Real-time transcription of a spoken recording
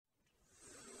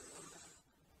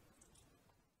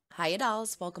Hi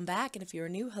dolls, welcome back, and if you're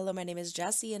new, hello, my name is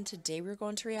Jessie, and today we're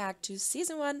going to react to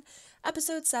Season 1,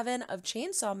 Episode 7 of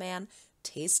Chainsaw Man,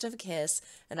 Taste of a Kiss.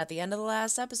 And at the end of the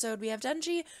last episode, we have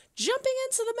Denji jumping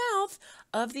into the mouth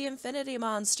of the Infinity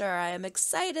Monster. I am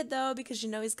excited, though, because you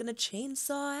know he's going to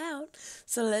chainsaw out.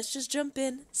 So let's just jump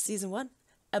in. Season 1,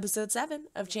 Episode 7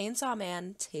 of Chainsaw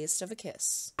Man, Taste of a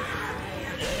Kiss.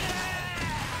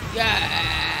 Yeah!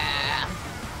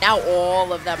 Now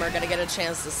all of them are going to get a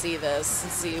chance to see this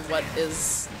and see what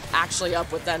is actually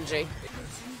up with Denji.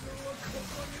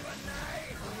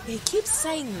 He keeps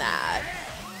saying that.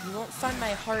 You won't find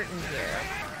my heart in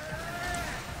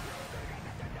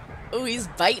here. Ooh, he's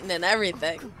biting and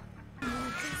everything.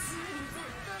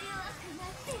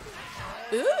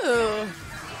 Ooh.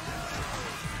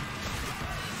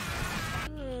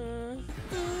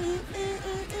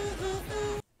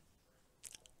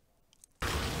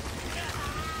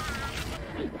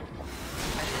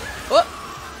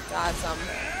 Got some.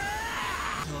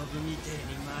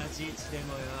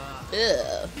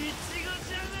 Ugh.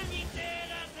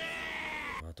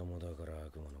 まともだから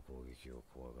悪魔の攻撃を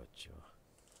怖がっちゃう。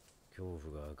恐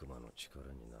怖が悪魔の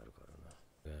力になるからな。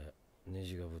ネ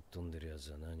ジがぶっ飛んでるやつ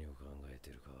は何を考えて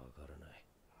るかわからない。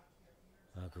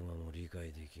悪魔も理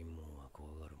解できんもんは怖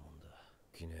がるもんだ。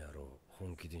キネ野郎、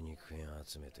本気で肉片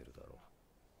集めてるだろ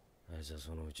う。あいつは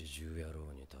そのうち10野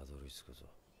郎にたどり着くぞ。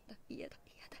嫌だ。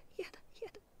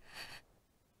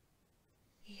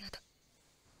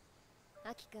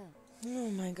アキくん。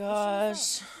Oh my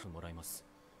gosh. もらいます。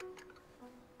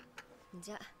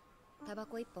じゃあタバ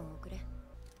コ1本送れ。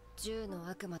10の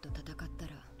悪魔と戦った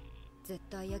ら絶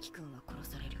対アキくんは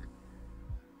殺される。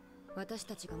私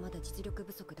たちがまだ実力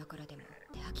不足だからでもっ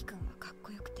てアキくんはかっ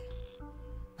こよくて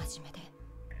真面目で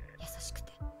優しく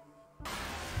て。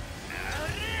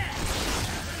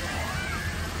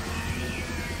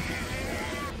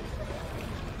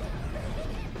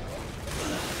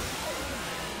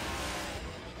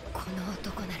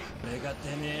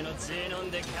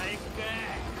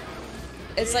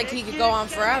It's like he could go on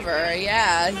forever.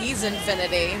 Yeah, he's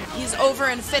infinity. He's over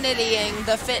infinitying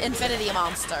the Infinity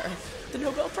Monster. The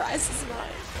Nobel Prize is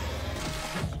mine.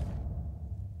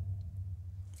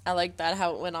 I like that,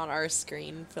 how it went on our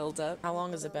screen, filled up. How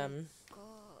long has it been?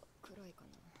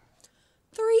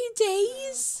 3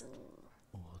 days?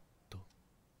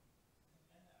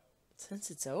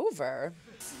 Since it's over.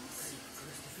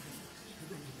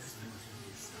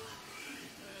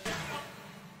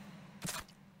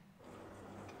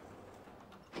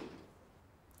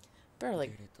 Better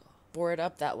like board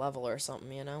up that level or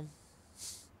something, you know?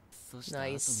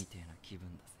 Nice. 2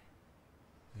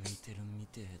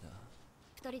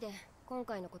人で今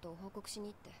回のことを報告しに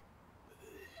行って。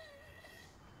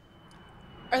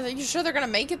 Are you sure they're gonna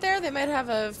make it there? They might have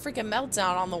a freaking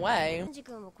meltdown on the way. デンジ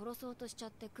君を殺そうとしちゃ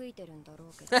って悔いてるんだろ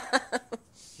うけど。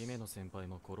姫の先輩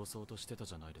も殺そうとしてた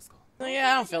じゃないですか。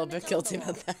Yeah, I don't feel a bit guilty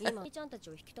about that. 今ちゃんたち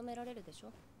を引き止められるでし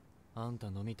ょ。あんた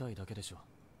飲みたいだけでしょ。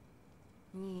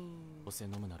どうせ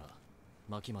飲むなら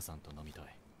マキマさんと飲みたい。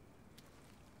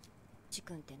ジ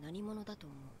君って何者だと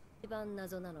思う？一番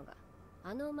謎なのが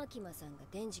あのマキマさんが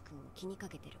デンジ君を気にか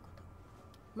けてること。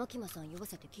マキマさん呼ば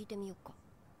せて聞いてみようか。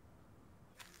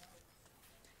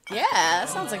 Yeah, that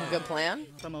sounds like a good plan.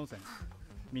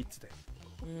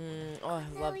 Oh, I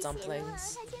love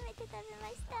dumplings.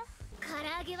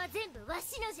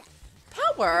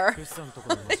 Power! さんとこ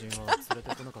の魔人は連れ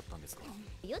てこなかったんですか？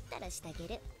酔ったらしてあげ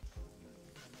る。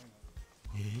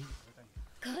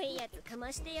濃いやつか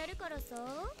ましてやるからさ。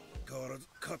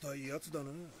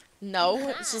 No,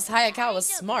 it's just Hayakawa was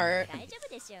smart.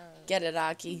 Get it,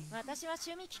 Aki. 私は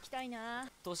趣味聞きたいな。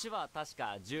年は確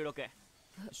か16。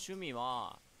趣味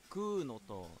は食うの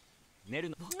と寝る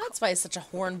の。 That's why he's such a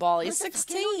hornball. He's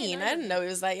 16. I didn't know he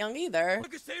was that young either.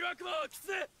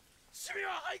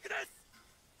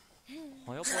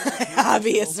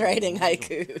 Dobbie is writing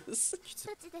haikus.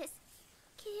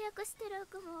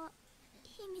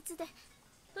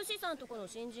 トシさんとこの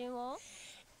新人は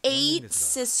 8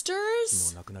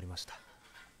 sisters? 亡くなりました。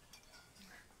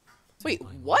 Wait,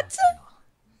 what?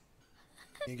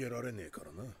 逃げられねえか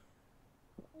らな。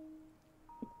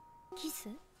キス？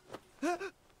マ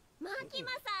キ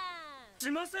マさん。し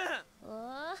ません。あ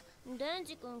あ、デン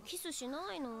ジ君キスし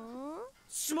ないの？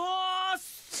しまー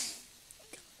す。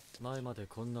前まで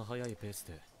こんな早いペース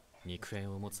で肉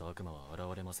片を持つ悪魔は現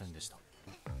れませんでした。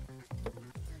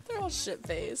 They're all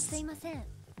shit-faced. すいません。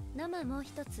生もう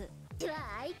一つ。うわ、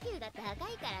IQ が高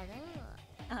いか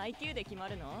らな。 IQ で決ま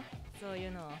るの？そうい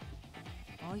うの。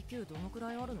IQ どのく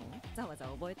らいあるの？ざわざ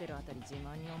わ覚えてるあたり自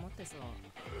慢に思ってそう。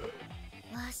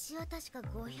わしは確か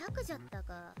500じゃった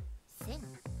か1000。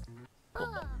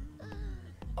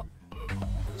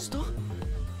舌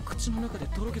口の中で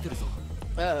とろけてるぞ。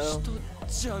 Uh-oh. 舌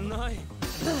じゃない。ゲ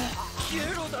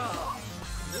ロだ。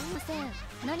すいません、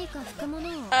何か拭くもの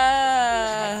を。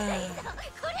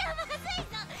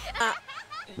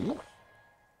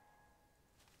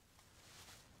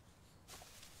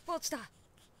ポチタ、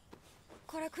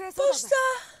これ食えそうだぜ。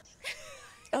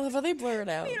 I love how they blur it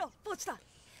out. 見ろ、ポチタ。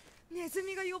ネズ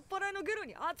ミが酔っ払いのゲロ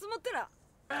に集まってら。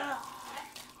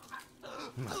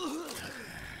まったく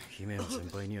姫の先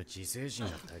輩には自制心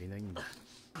が足りないんだ。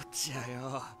こっちや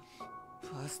よ。フ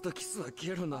ァーストキスは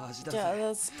ゲロの味だ Yeah, ぜ。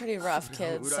 that's pretty rough,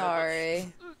 kid.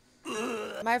 Sorry.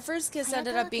 My first kiss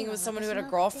ended up being with someone who had a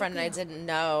girlfriend and I didn't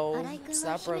know, so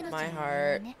that broke my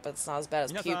heart. But it's not as bad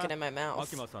as puking in my mouth.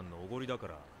 秋間さんのおごりだか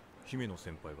ら姫の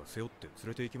先輩が背負って連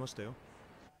れて行きましたよ。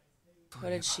 What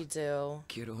did she do?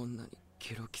 ゲロ女に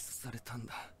ゲロキスされたん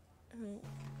だ。あ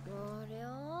り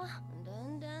ゃ、デ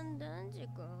ンジ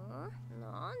君、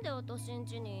なんで私ん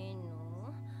家にいん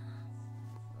の？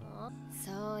あ、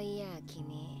そういや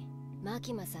君、マ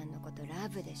キマさんのことラ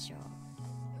ブでしょ。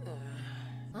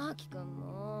マキ君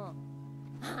も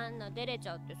あんな照れち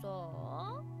ゃってさ、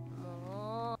も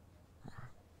う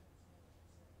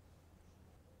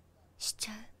しち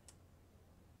ゃう。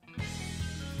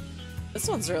 This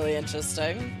one's really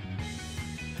interesting.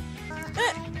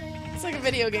 It's like a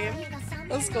video game.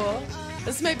 That's cool.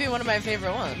 This might be one of my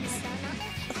favorite ones.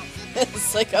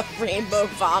 It's like a rainbow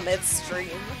vomit stream.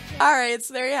 Alright,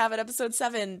 so there you have it, episode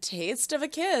 7, Taste of a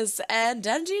Kiss. And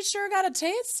Denji sure got a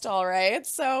taste, alright.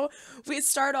 So we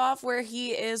start off where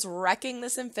he is wrecking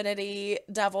this infinity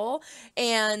devil,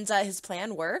 and his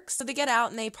plan works. So they get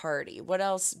out and they party. What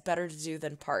else better to do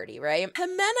than party, right?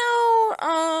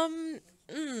 Himeno,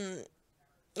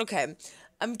 okay,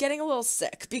 I'm getting a little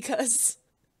sick because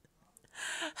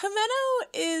Himeno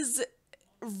is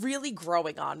really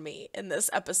growing on me in this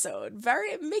episode,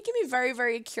 making me very,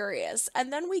 very curious.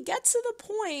 And then we get to the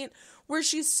point where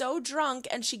she's so drunk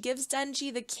and she gives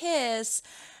Denji the kiss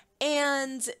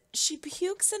and she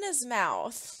pukes in his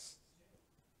mouth.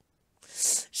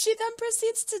 She then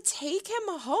proceeds to take him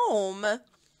home.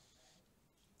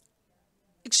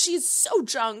 She's so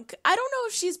drunk. I don't know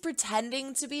if she's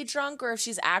pretending to be drunk or if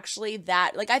she's actually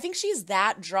that, like, I think she's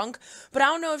that drunk, but I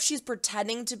don't know if she's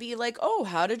pretending to be like, oh,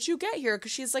 how did you get here?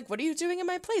 Because she's like, what are you doing in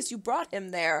my place? You brought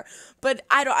him there. But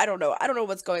I don't know. I don't know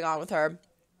what's going on with her.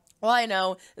 All I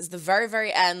know is the very,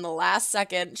 very end, the last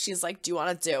second, she's like, do you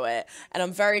want to do it? And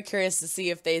I'm very curious to see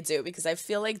if they do, because I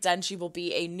feel like Denji will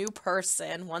be a new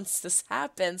person once this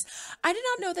happens. I did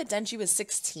not know that Denji was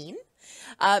 16.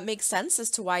 Makes sense as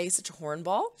to why he's such a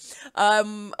hornball.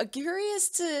 Curious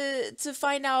to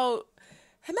find out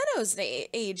Himeno's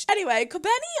age. Anyway,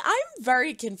 Kobeni, I'm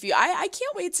very confused. I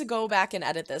can't wait to go back and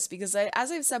edit this because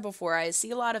as I've said before, I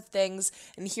see a lot of things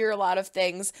and hear a lot of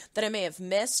things that I may have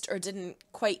missed or didn't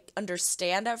quite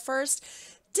understand at first.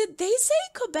 Did they say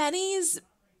Kobeni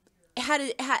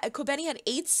had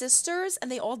 8 sisters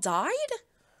and they all died?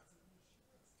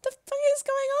 The fuck is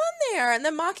going on there? And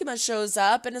then Makima shows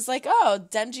up and is like, oh,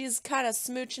 Denji's kind of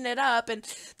smooching it up and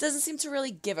doesn't seem to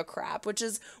really give a crap, which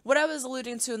is what I was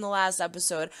alluding to in the last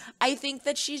episode. I think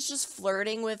that she's just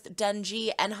flirting with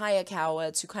Denji and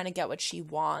Hayakawa to kind of get what she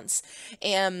wants.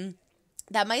 And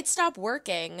that might stop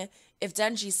working if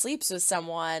Denji sleeps with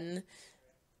someone.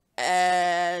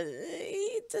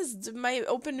 It might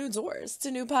open new doors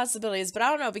to new possibilities, but I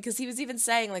don't know, because he was even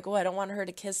saying like, oh, I don't want her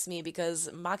to kiss me because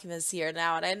Makima's here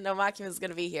now, and I didn't know Makima's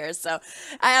gonna be here, so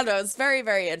I don't know, it's very,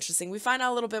 very interesting. We find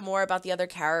out a little bit more about the other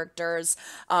characters.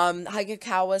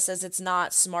 Hayakawa says it's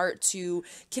not smart to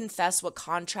confess what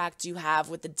contract you have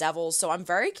with the devil, so I'm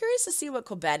very curious to see what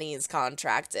Kobeni's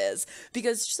contract is,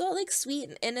 because she's so like sweet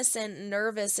and innocent and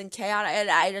nervous and chaotic, and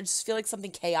I just feel like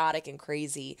something chaotic and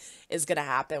crazy is gonna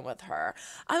happen with her.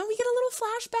 We get a little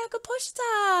flashback of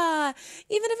Pushita,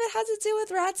 even if it has to do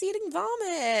with rats eating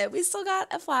vomit. We still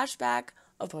got a flashback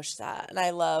of Pushita, and I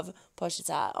love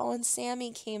Pushita. Oh, and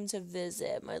Sammy came to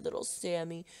visit. My little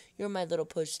Sammy, you're my little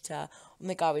Pushita. Oh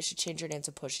my god, we should change your name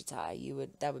to Pushita.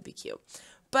 That would be cute.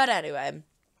 But anyway,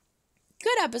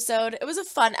 good episode. It was a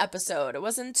fun episode. It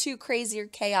wasn't too crazy or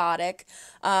chaotic.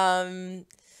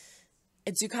 I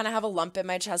do kind of have a lump in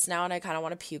my chest now, and I kind of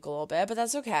want to puke a little bit, but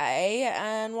that's okay,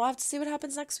 and we'll have to see what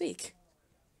happens next week.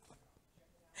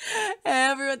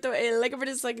 Everyone, throw a like or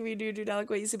dislike if you do not like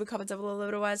what you see, but comment down below,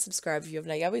 otherwise subscribe if you have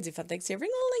not yet. We do fun things here.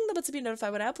 Ring the link the bell to be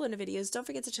notified when I upload new videos. Don't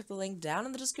forget to check the link down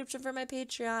in the description for my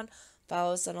Patreon.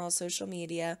 Follow us on all social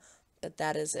media, but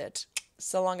that is it.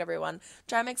 So long, everyone.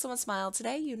 Try to make someone smile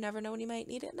today. You never know when you might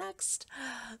need it next.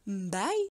 Bye.